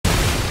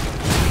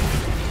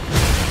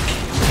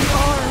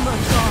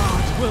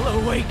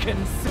awaken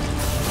soon.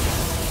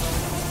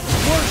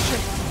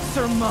 Worship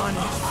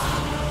Sermanis.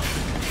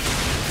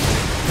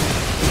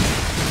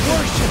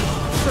 Worship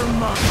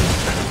Sermanis.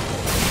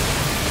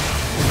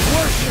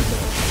 Worship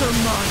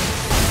Sermanis.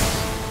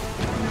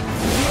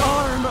 The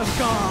arm of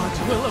God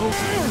will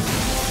open.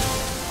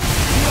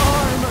 The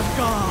arm of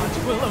God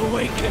will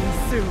awaken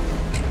soon.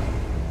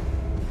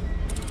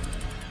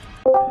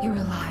 You're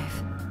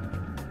alive.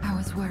 I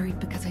was worried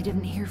because I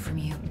didn't hear from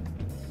you.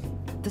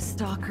 The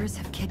stalkers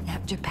have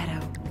kidnapped Geppetto.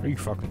 Are you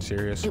fucking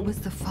serious? It was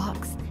the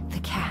fox,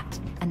 the cat,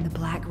 and the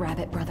Black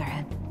Rabbit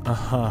Brotherhood.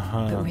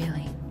 But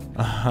really,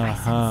 I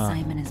sense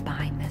Simon is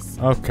behind this.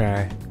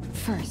 Okay.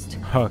 First,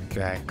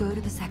 go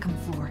to the second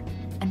floor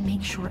and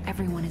make sure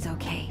everyone is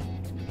okay.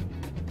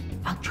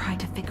 I'll try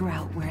to figure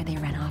out where they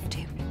ran off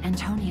to.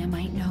 Antonia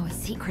might know a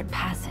secret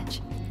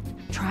passage.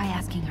 Try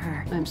asking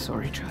her. I'm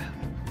sorry, child.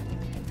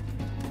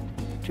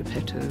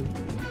 Geppetto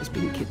has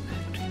been kidnapped.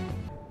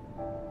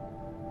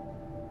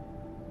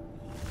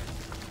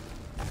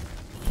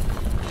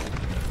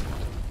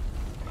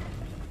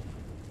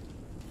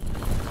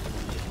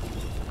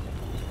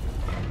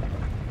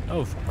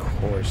 Of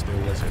course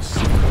there was a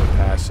secret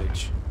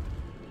passage.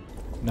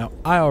 Now,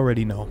 I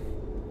already know.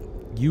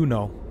 You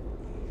know.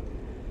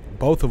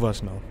 Both of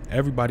us know.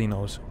 Everybody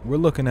knows. We're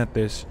looking at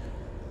this.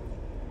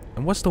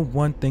 And what's the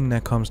one thing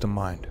that comes to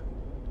mind?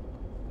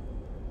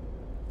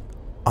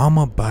 I'm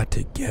about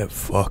to get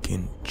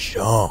fucking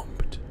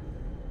jumped.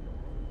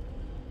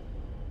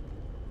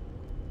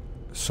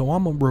 So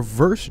I'm a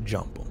reverse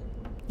jump him.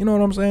 You know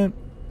what I'm saying?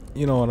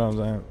 You know what I'm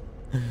saying?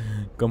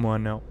 Come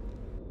on now.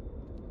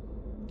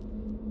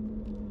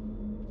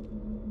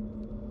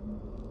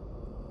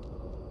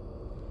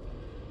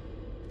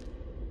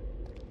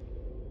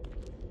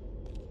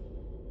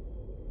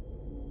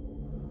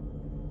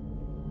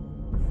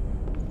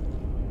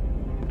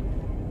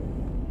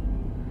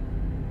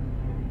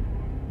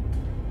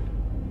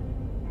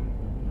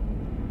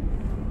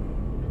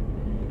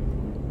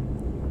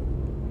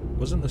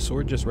 Wasn't the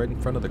sword just right in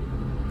front of the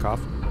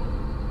coffin?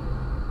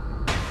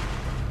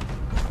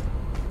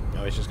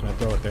 No, he's just gonna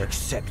throw it there.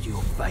 Accept your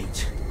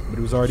fate. But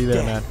it was already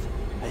there, man.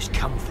 Has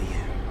come for you.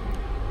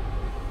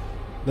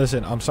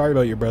 Listen, I'm sorry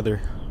about your brother.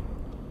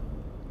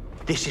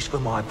 This is for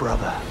my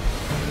brother.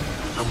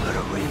 I'm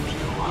gonna rip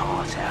your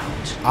heart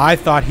out. I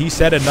thought he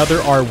said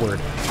another R word.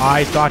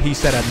 I thought he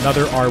said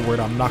another R word.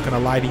 I'm not gonna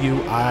lie to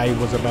you. I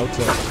was about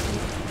to...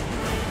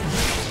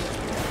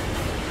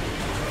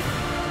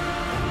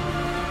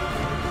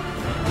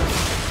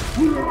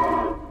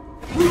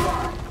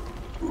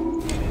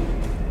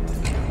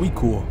 We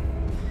cool.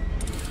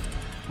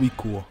 We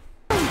cool.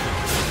 A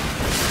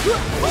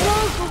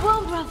role for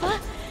one brother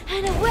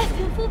and a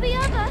weapon for the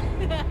other.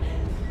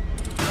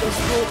 A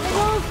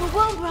role for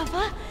one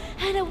brother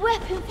and a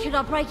weapon. Should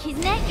I break his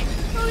neck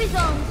or his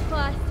arms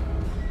first?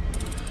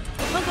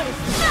 I'm gonna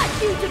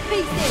smash you to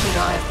pieces. Should I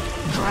have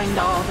trained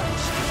harder?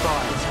 By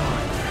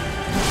time.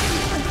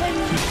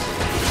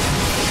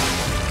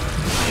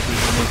 Maybe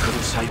we could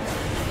have saved.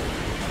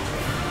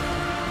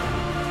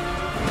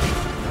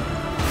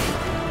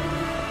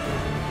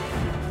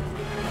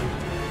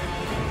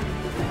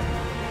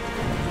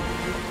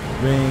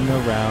 Ring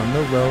around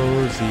the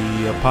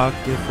rosy, a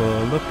pocket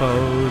full of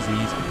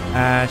posies.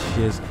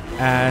 Ashes,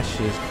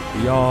 ashes,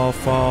 we all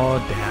fall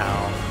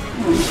down.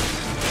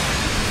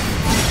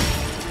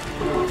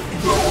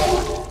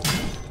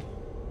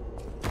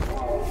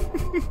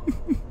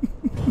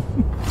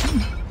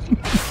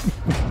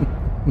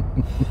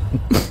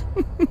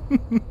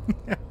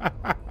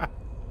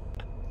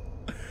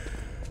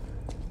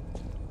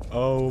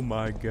 Oh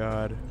my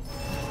god.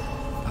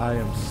 I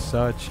am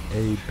such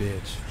a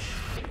bitch.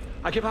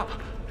 I give up.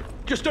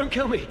 Just don't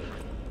kill me.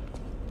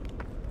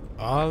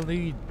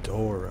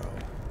 Alidoro.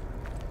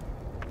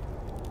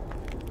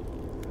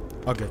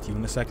 I'll get to you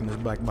in a second. This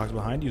black box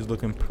behind you is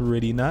looking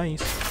pretty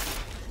nice.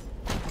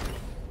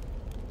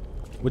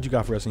 What you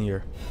got for us in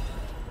here?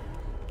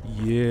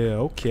 Yeah,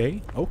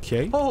 okay,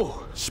 okay.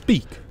 Oh,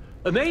 speak.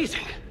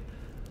 Amazing.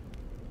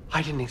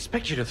 I didn't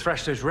expect you to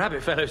thrash those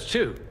rabbit fellows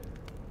too.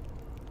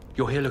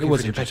 You're here looking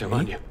for Geppetto,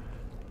 aren't you?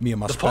 Me and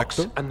my The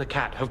Spectre. fox and the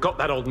cat have got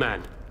that old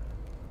man.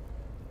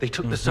 They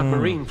took the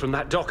submarine from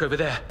that dock over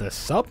there. The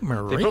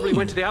submarine? They probably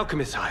went to the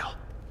alchemist's aisle.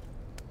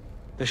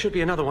 There should be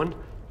another one.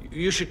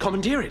 You should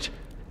commandeer it.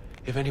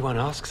 If anyone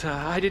asks,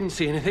 I didn't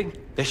see anything.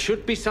 There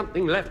should be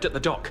something left at the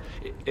dock.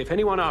 If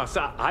anyone asks,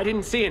 I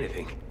didn't see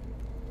anything.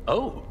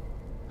 Oh.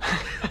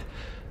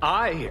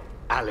 I,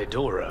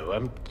 Alidoro,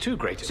 am too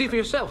great. See for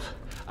yourself.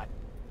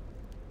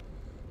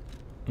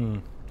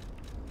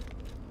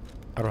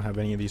 I don't have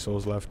any of these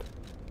souls left.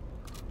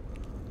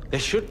 There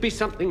should be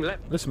something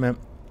left. Listen, man.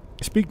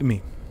 Speak to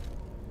me.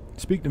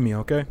 Speak to me,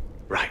 okay?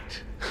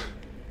 Right.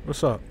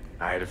 What's up?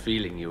 I had a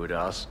feeling you would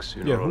ask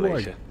sooner or who are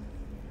later. you?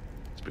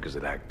 It's because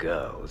of that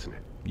girl, isn't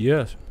it?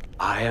 Yes.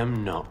 I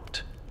am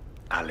not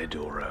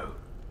Alidoro,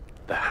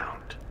 the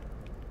Hound.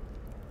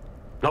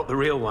 Not the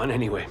real one,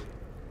 anyway.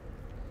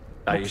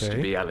 I used to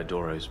Okay. be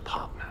Alidoro's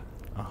partner.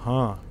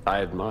 Uh-huh. I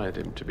admired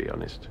him, to be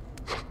honest.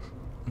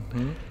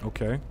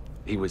 Okay.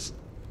 He was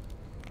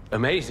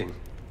amazing.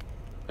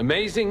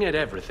 Amazing at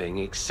everything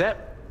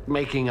except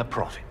making a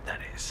profit, that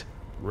is.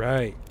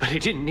 Right. But he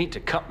didn't need to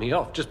cut me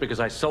off just because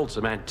I sold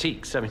some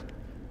antiques. I mean,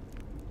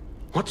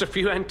 what's a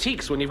few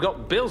antiques when you've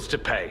got bills to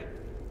pay?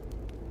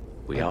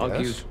 We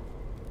argued.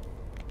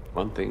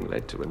 One thing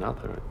led to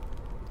another.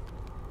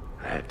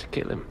 I had to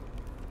kill him.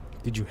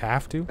 Did you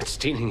have to? But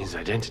stealing his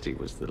identity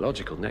was the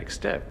logical next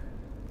step.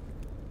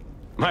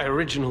 My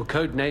original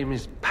code name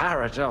is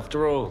Parrot,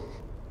 after all.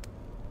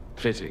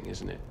 Fitting,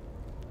 isn't it?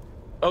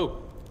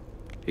 Oh,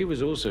 he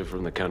was also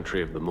from the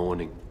country of the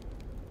morning.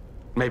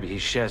 Maybe he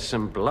shares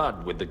some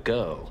blood with the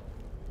girl.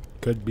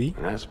 Could be.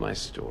 And that's my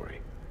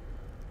story.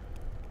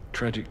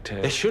 Tragic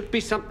tale. There should be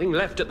something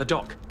left at the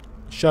dock.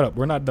 Shut up,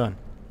 we're not done.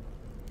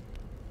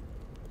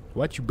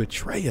 Why'd you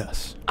betray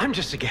us? I'm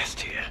just a guest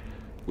here,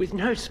 with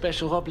no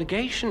special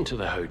obligation to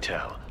the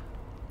hotel.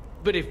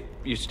 But if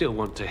you still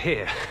want to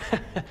hear...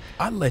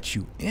 I let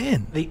you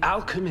in. The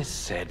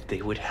alchemist said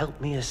they would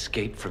help me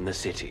escape from the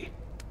city.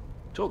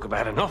 Talk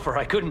about an offer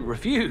I couldn't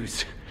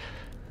refuse.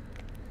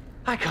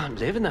 I can't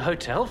live in the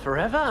hotel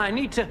forever. I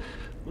need to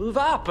move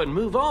up and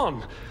move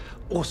on.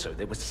 Also,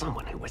 there was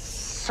someone who was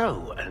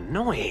so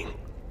annoying.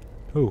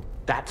 Who?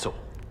 That's all.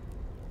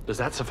 Does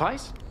that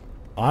suffice?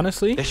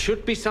 Honestly? There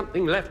should be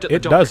something left at the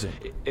It dock. doesn't.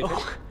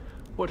 Oh,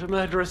 what a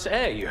murderous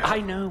air you have. I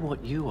know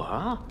what you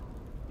are.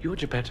 You're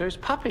Geppetto's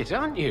puppet,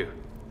 aren't you?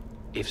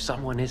 If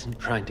someone isn't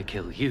trying to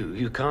kill you,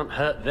 you can't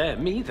hurt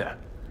them either.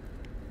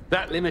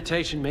 That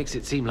limitation makes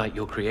it seem like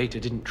your creator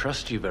didn't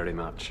trust you very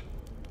much.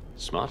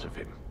 Smart of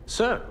him.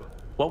 So,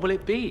 what will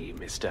it be,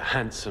 Mr.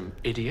 Handsome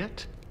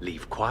Idiot?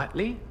 Leave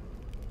quietly?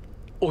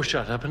 Or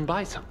shut up and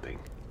buy something?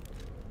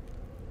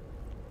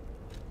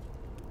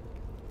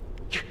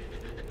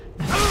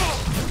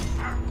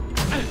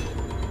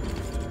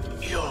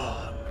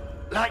 You're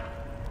like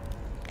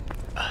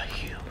a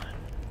human.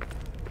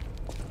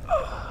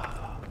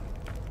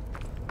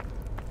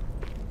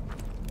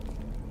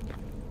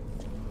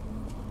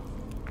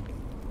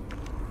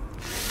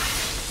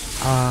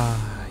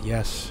 Ah,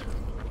 yes.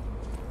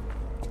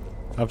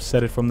 I've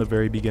said it from the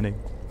very beginning.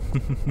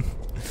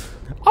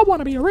 I want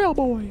to be a real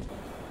boy.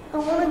 I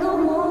want to go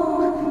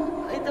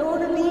home. I don't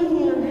want to be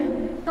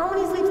here. How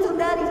many sleeps till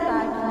Daddy's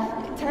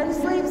back? 10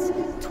 sleeps?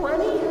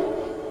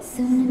 20?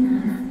 Soon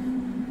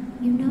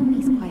enough. You know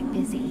he's quite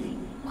busy.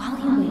 While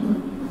you wait,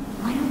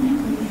 why don't you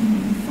play with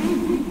him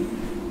friend?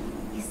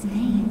 His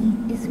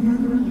name is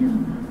Romeo.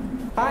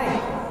 Hi.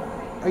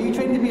 Are you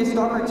trained to be a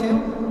stalker too?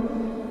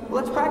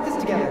 Let's practice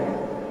together.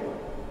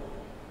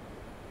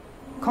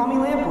 Call me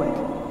Lampwick.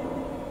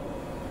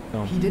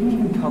 No. He didn't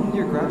even come to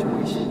your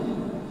graduation?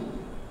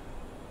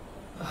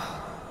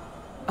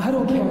 I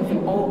don't care if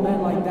an old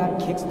man like that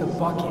kicks the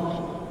bucket.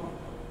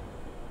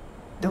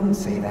 Don't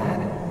say that.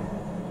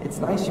 It's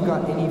nice you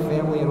got any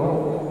family at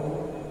all.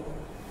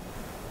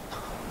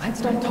 Let's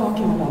start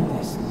talking about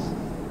this.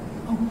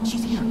 Oh,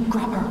 she's here.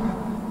 Grab her.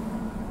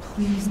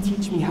 Please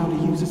teach me how to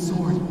use a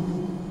sword.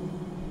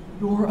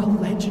 You're a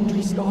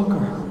legendary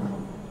stalker.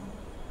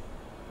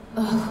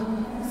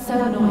 Ugh,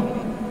 so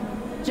annoying.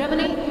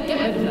 Germany, get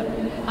rid of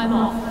them. I'm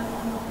off.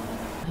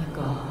 My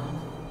God.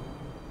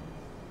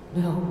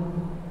 No,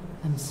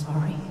 I'm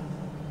sorry.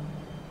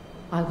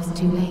 I was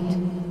too late.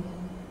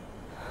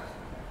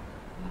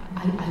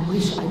 I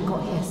wish I'd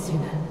got here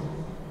sooner.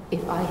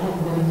 If I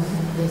had known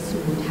this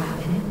would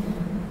happen.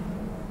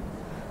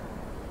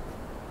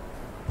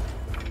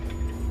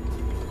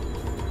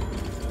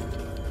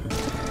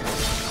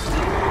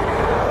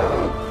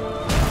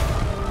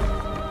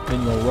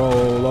 Then you'll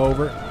roll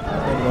over.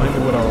 Then you'll hit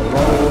me with a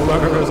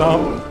roller or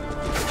something.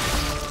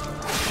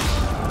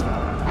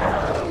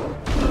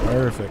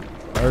 Perfect.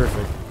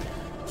 Perfect.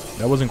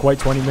 That wasn't quite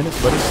 20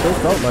 minutes, but it still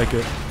felt like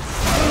it.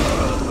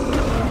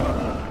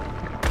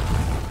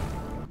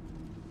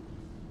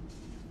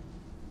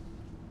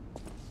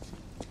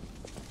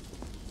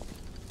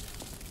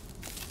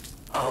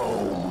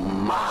 Oh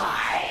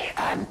my,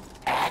 an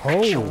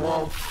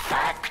actual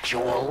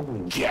factual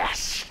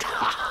guest.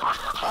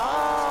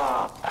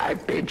 I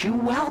bid you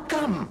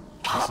welcome,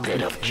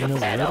 puppet of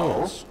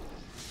Geppetto.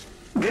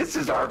 This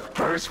is our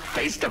first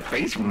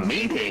face-to-face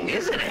meeting,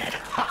 isn't it?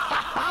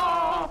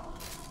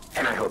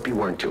 And I hope you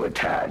weren't too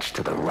attached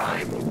to the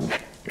rhyming.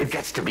 It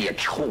gets to be a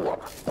chore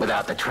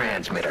without the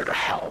transmitter to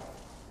help.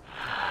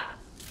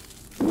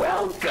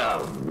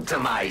 Welcome to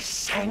my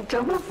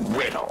sanctum of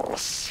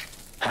riddles.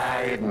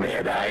 I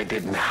admit I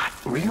did not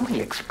really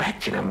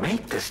expect you to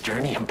make this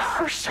journey in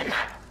person.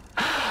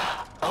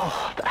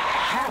 Oh, the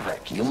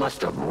havoc you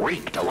must have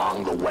wreaked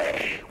along the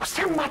way. Was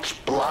there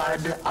much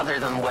blood other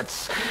than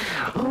what's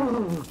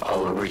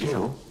all over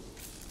you?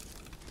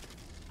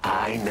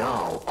 I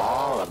know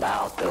all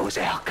about those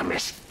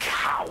alchemist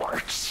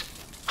cowards.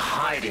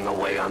 Hiding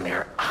away on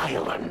their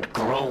island,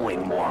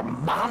 growing more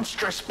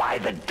monstrous by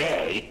the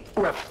day,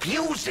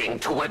 refusing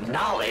to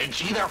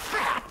acknowledge either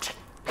fact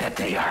that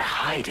they are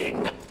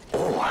hiding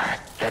or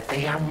that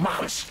they are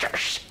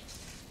monsters.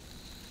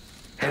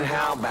 And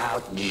how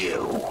about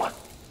you?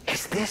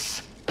 Is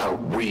this the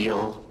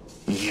real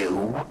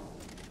you?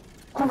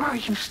 Or are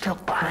you still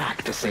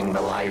practicing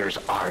the liar's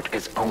art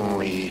as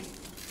only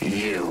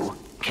you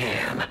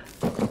can?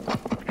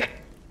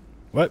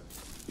 What?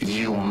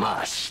 You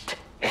must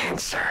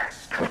answer.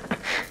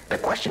 The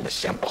question is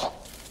simple,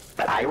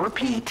 but I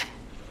repeat,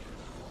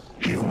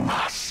 you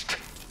must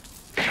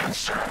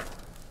answer.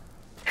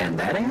 And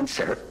that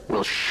answer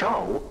will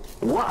show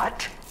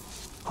what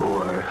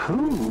or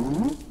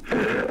who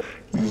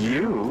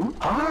you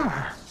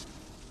are.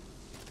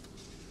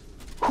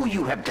 Who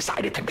you have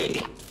decided to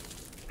be.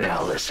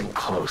 Now listen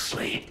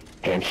closely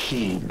and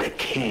heed the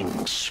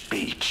king's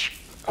speech,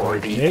 or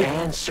the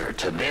answer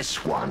to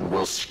this one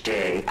will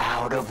stay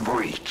out of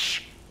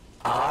reach.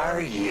 Are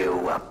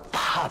you a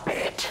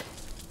puppet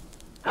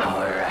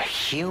or a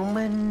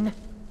human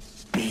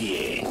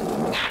being?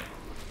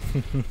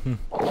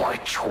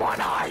 Which one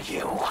are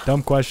you?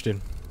 Dumb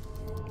question.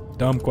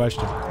 Dumb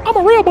question. I'm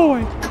a real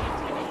boy.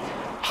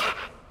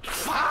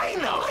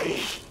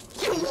 Finally,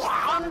 you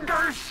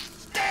understand.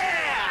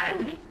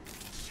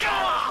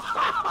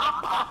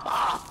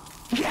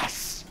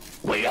 Yes,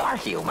 we are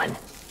human.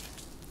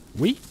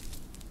 We?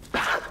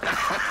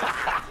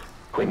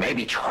 We may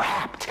be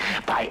trapped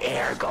by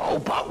Ergo,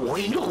 but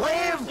we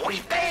live, we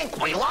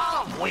think, we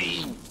love,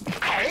 we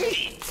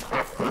hate.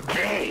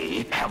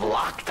 They have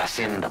locked us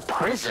in the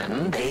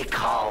prison they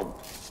call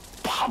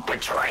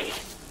puppetry.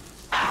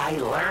 I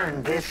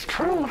learned this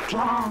truth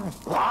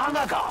long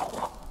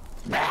ago.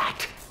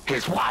 That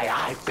is why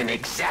I've been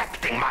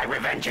exacting my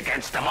revenge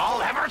against them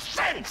all ever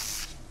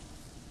since.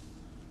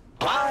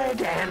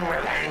 Blood and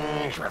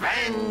revenge,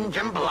 revenge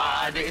and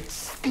blood.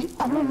 It's the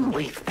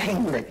only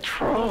thing that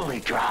truly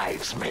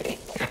drives me.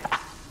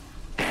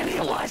 And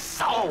it was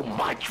so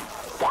much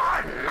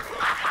fun.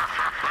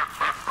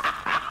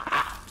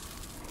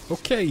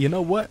 Okay, you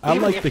know what? I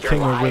like the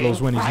King of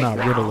Riddles when he's not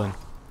riddling.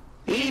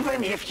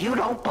 Even if you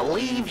don't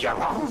believe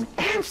your own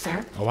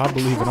answer. Oh, I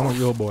believe it. I'm a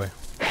real boy.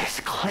 It's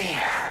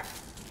clear.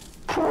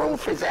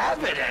 Proof is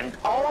evident.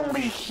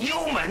 Only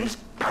humans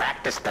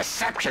practice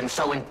deception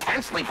so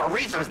intensely for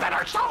reasons that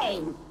are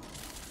so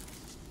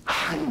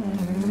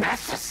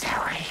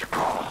unnecessary.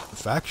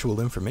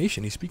 Factual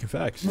information. He's speaking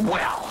facts.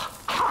 Well,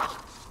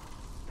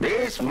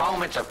 these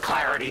moments of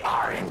clarity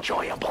are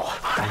enjoyable.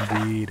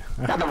 Indeed.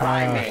 Now the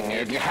rhyming,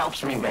 it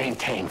helps me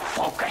maintain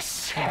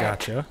focus.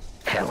 Gotcha.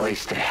 At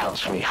least it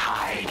helps me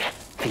hide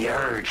the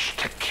urge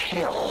to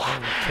kill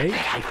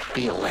that I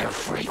feel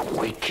every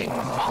waking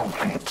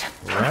moment.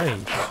 Right.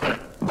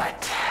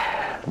 But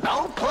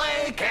no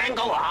play can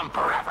go on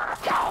forever.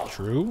 No.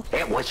 True.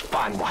 It was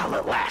fun while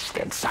it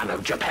lasted, son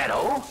of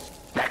Geppetto.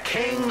 The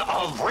King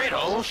of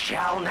Riddles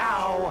shall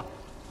now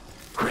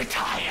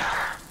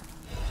retire.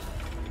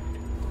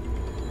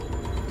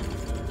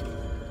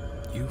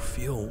 You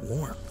feel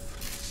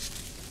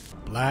warmth.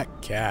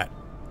 Black Cat.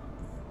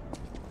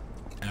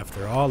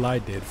 After all I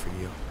did for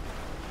you.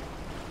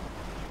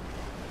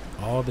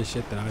 All the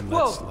shit that I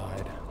let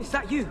slide. Is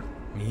that you?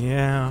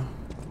 Yeah.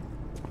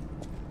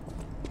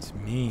 It's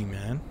me,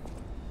 man.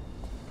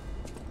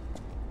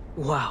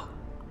 Wow.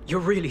 You're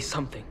really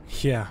something.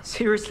 Yeah.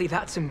 Seriously,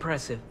 that's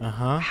impressive.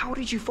 Uh-huh. How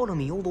did you follow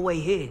me all the way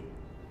here?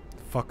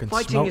 Fucking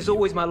Fighting is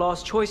always my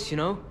last choice, you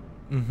know?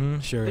 Mm-hmm,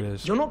 sure it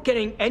is. You're not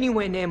getting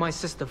anywhere near my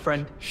sister,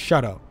 friend.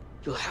 Shut up.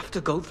 You'll have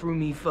to go through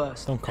me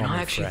first. Don't call me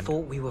I actually friend.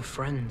 thought we were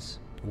friends.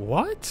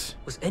 What?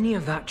 Was any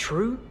of that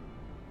true?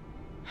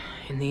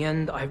 In the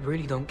end, I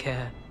really don't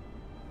care.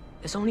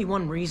 There's only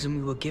one reason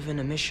we were given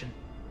a mission.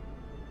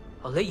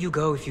 I'll let you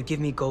go if you give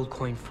me gold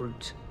coin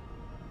fruit.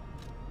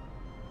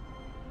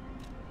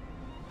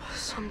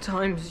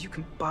 Sometimes you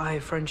can buy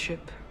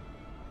friendship.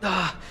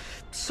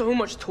 So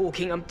much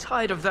talking, I'm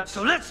tired of that,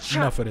 so let's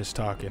chat! Enough of this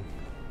talking.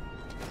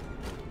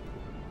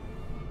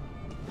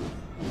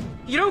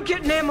 You don't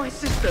get near my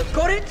sister,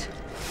 got it?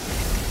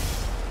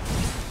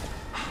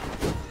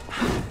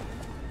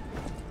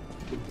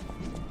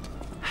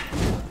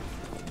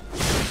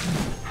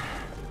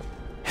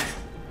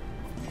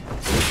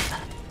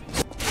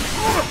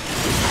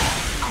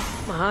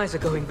 My eyes are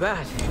going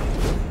bad.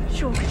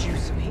 Sure could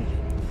use some healing.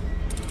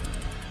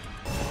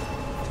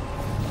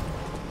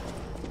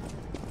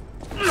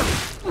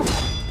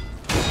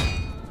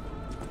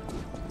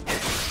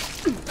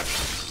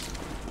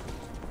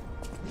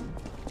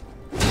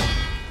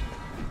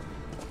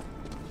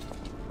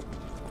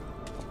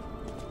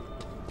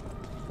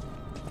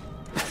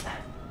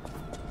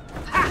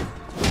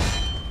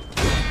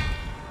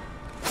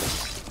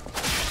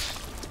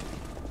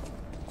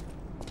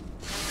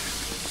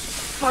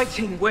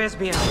 Fighting wears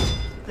me out.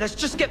 Let's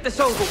just get this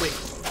over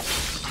with.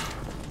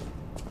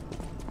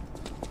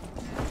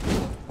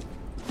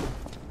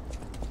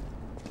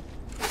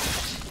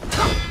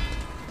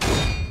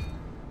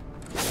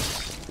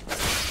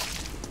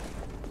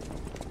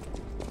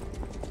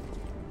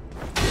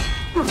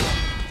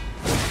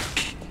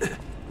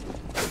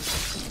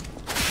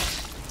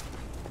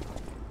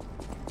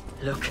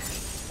 Look,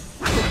 I've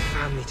got a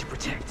family to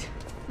protect.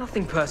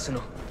 Nothing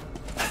personal.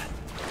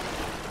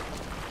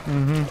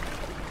 Mm-hmm.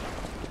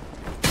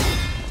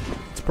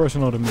 It's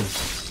personal to me.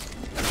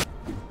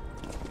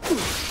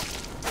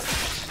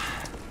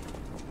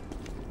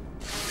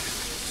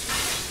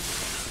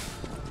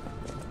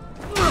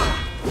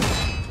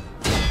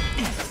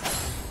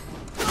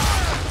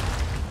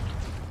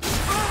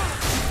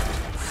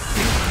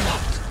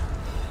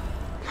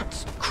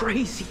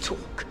 crazy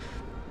talk.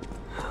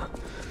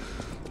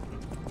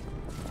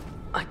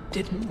 I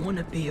didn't want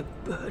to be a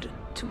burden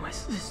to my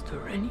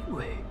sister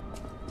anyway.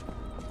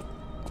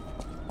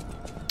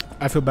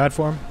 I feel bad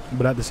for him,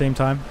 but at the same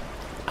time,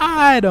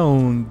 I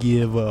don't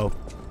give a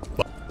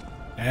fuck.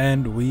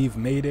 And we've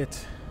made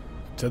it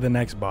to the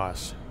next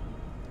boss.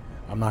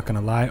 I'm not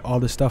gonna lie,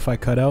 all the stuff I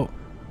cut out,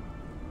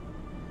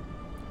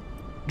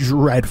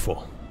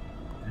 dreadful.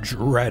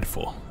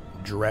 Dreadful.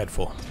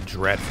 Dreadful.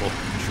 Dreadful.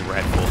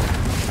 Dreadful.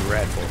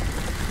 Dreadful.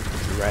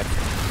 Dreadful.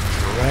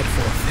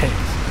 Dreadful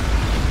things.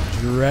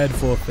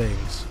 Dreadful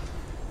things.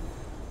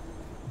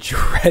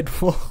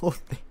 Dreadful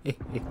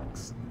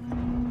things.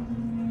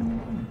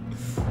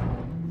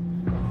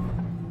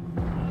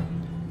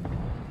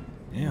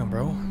 Damn,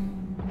 bro.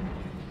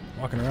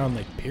 Walking around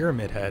like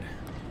Pyramid Head.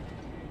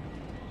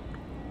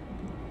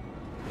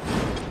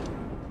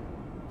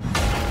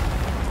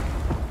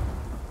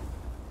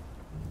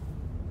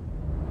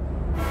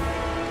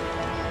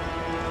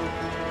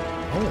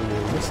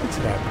 Oh, listen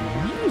to that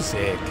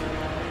music.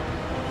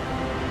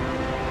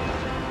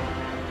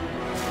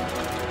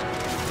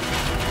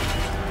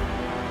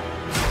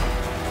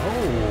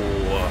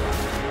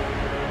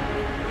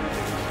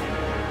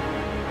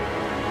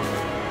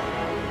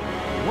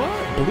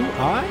 Blue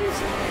eyes?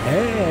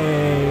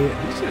 Hey,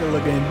 this shit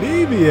looking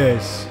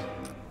devious.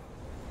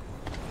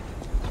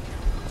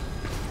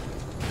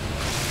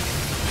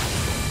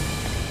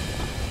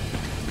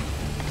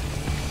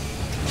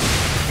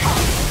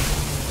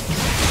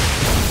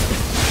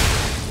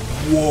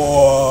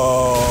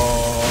 Whoa.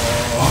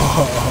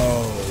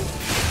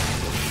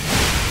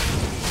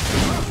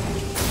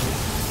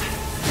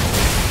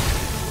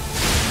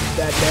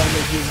 That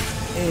damage is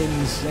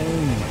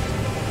insane.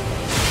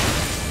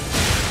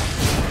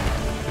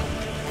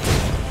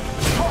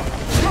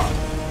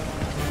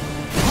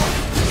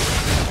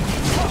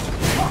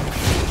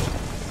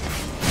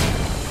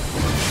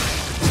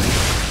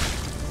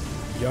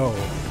 Yo.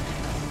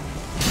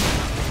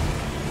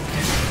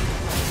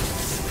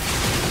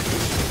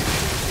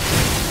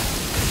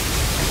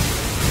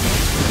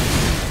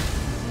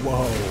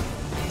 Whoa.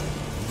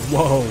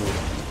 Whoa.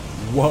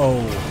 Whoa.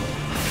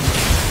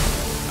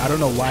 I don't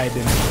know why I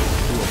didn't do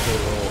a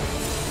full roll.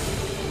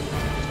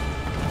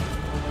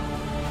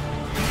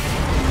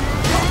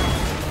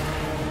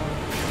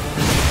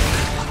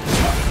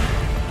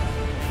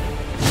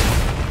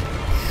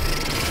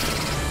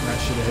 That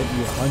should have hit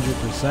you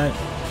 100%.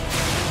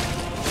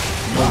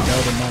 No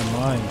doubt in my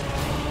mind.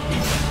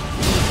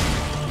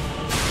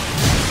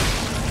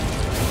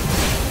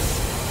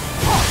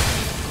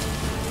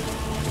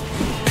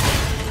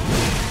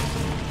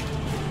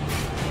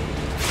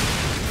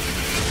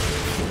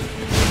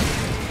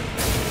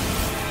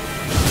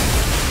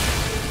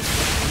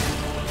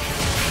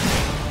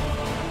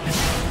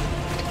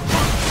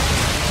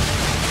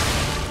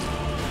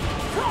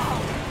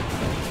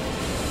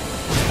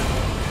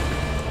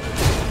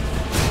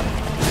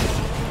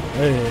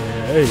 Hey,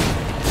 hey.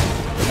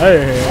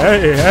 Hey,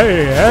 hey, hey,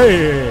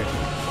 hey.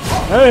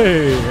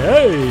 Hey,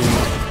 hey.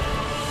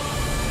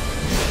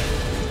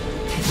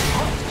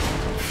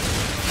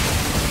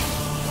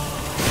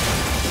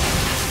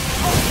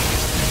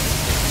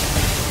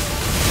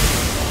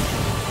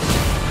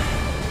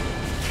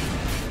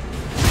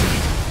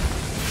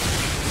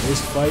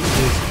 This fight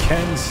is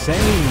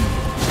Kensane.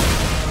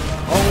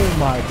 Oh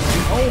my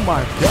god. Oh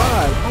my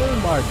god. Oh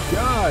my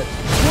god.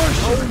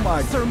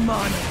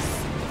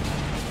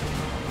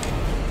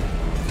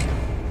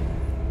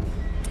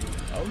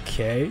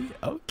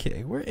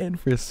 Okay, we're in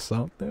for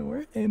something.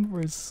 We're in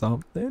for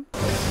something.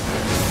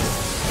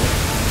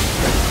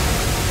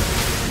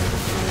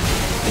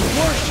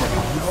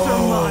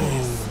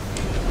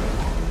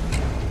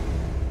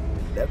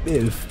 That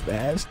bit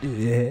fast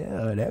as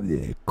hell. That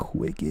bit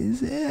quick as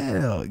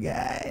hell.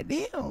 God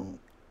damn.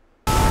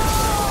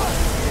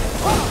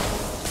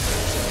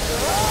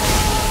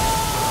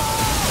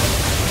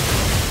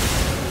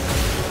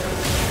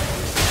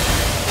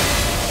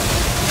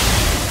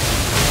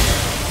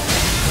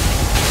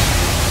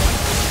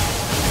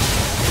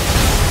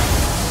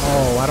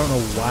 Oh, I don't know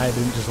why I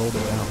didn't just hold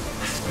it down.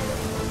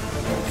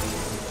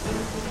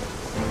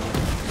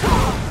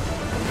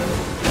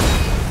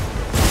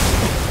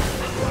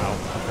 Wow.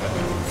 Okay.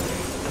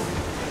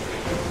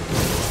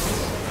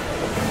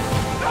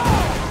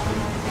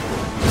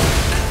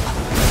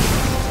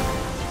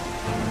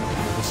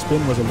 The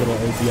spin was a little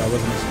OD. I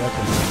wasn't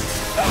expecting that.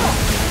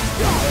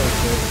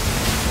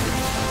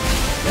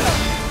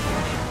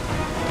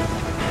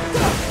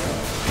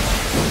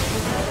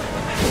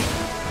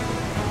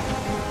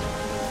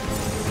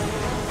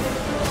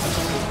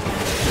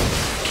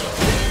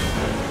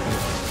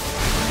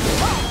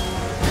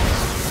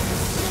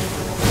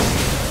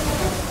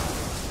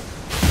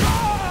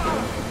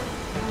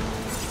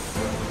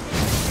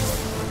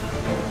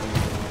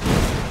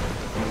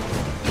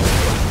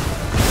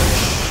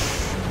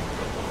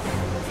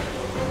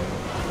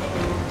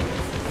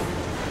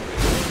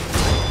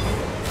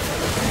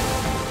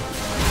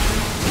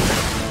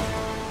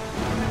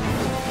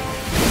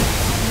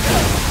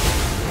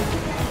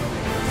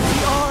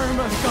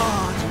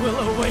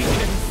 will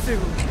awaken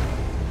soon.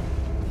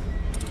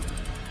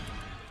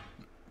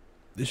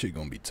 This shit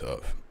gonna be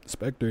tough.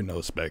 Spectre,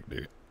 no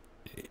Spectre.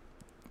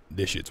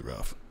 This shit's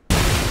rough. The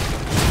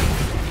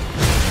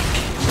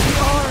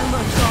arm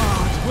of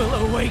God will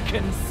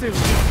awaken soon.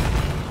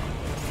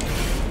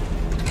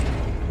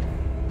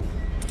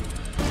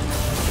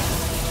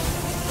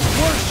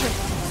 Worship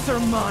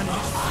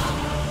Sermanus.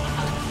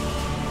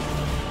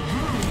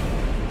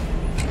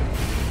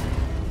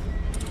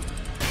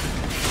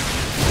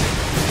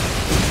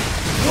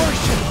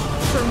 Worship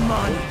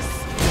Sermanus.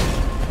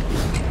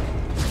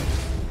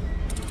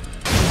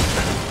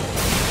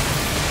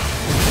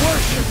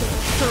 Worship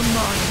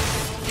Sermanus.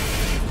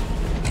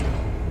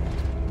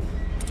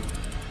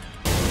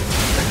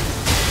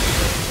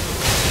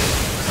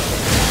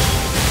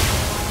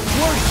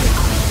 Worship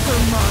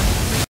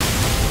Sermanus.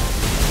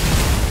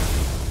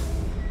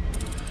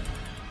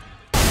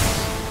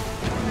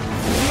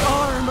 The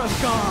arm of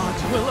God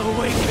will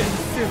awaken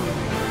soon.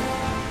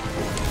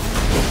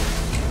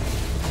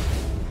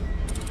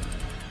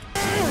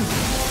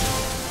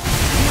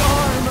 The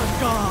arm of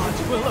God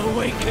will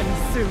awaken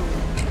soon.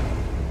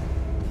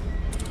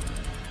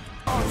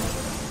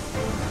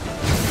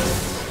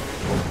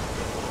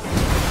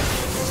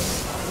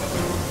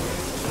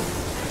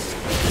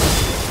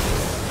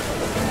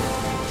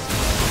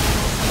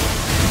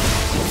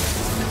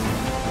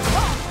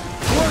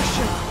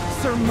 Worship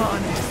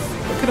Sermanus.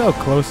 Look at how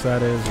close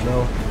that is,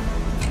 bro.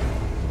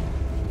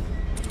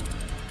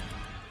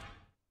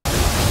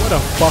 What a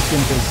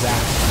fucking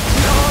disaster.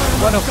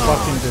 What a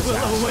fucking disaster.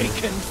 Will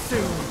awaken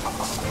soon.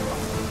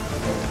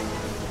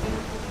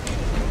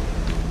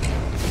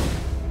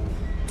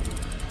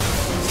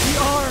 The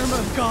arm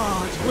of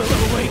God will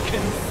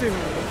awaken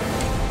soon.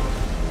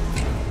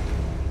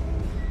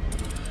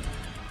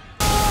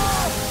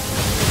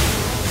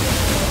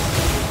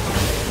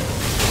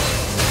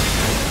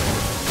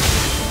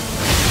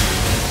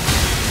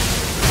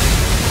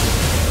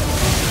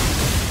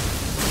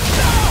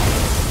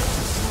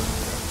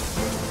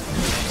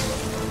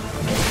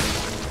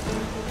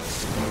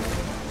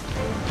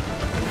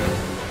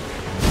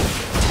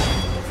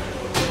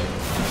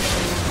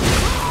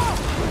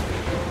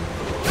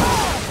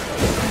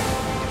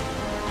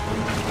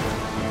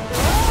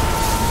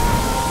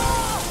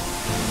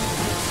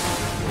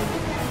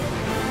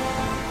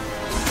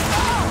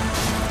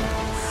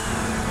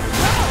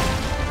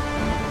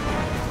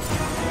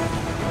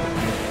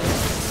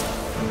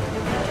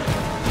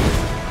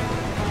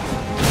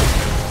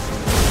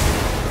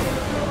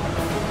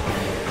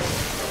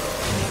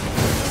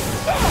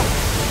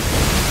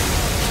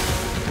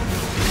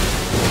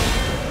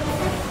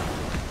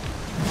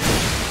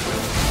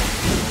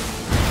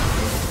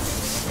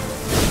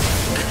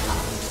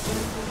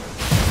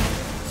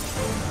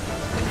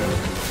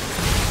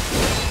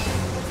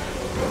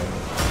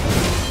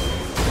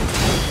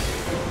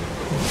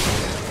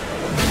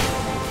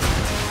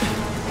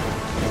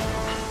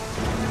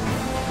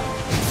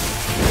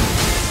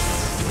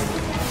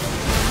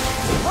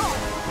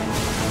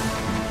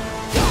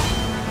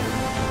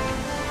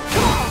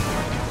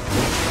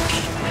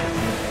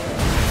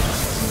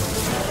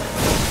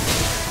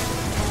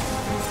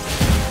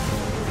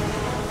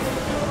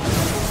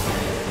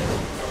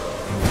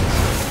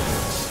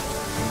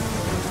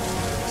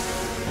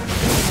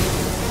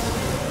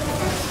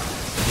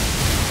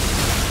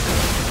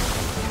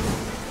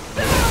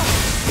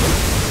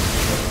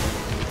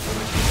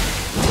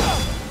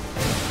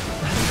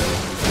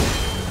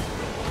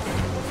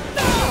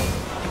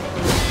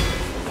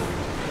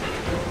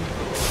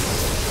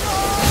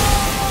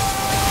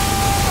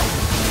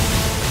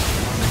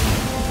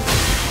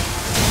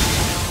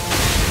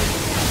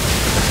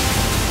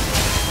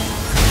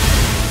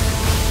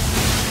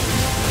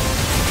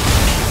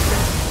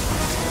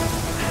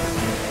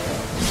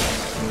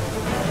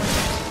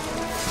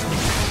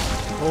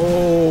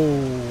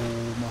 Oh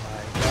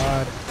my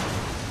god.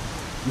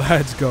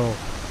 Let's go.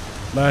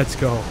 Let's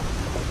go.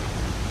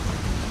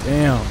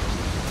 Damn.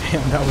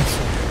 Damn,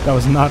 that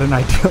was not an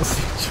ideal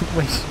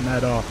situation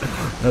at all.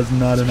 That's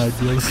not an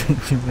ideal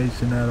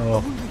situation at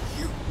all. Only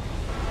you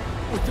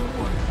with the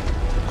one.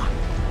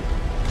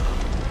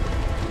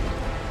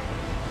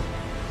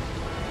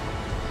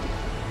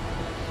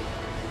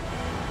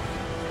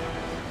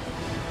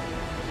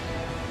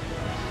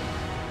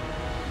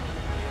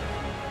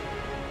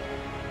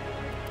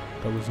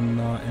 That was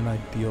not an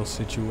ideal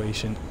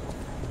situation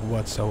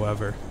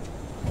whatsoever.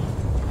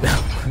 That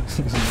was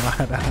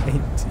not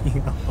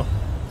ideal.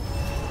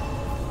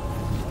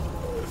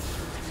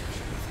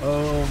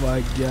 Oh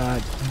my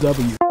god.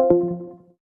 W.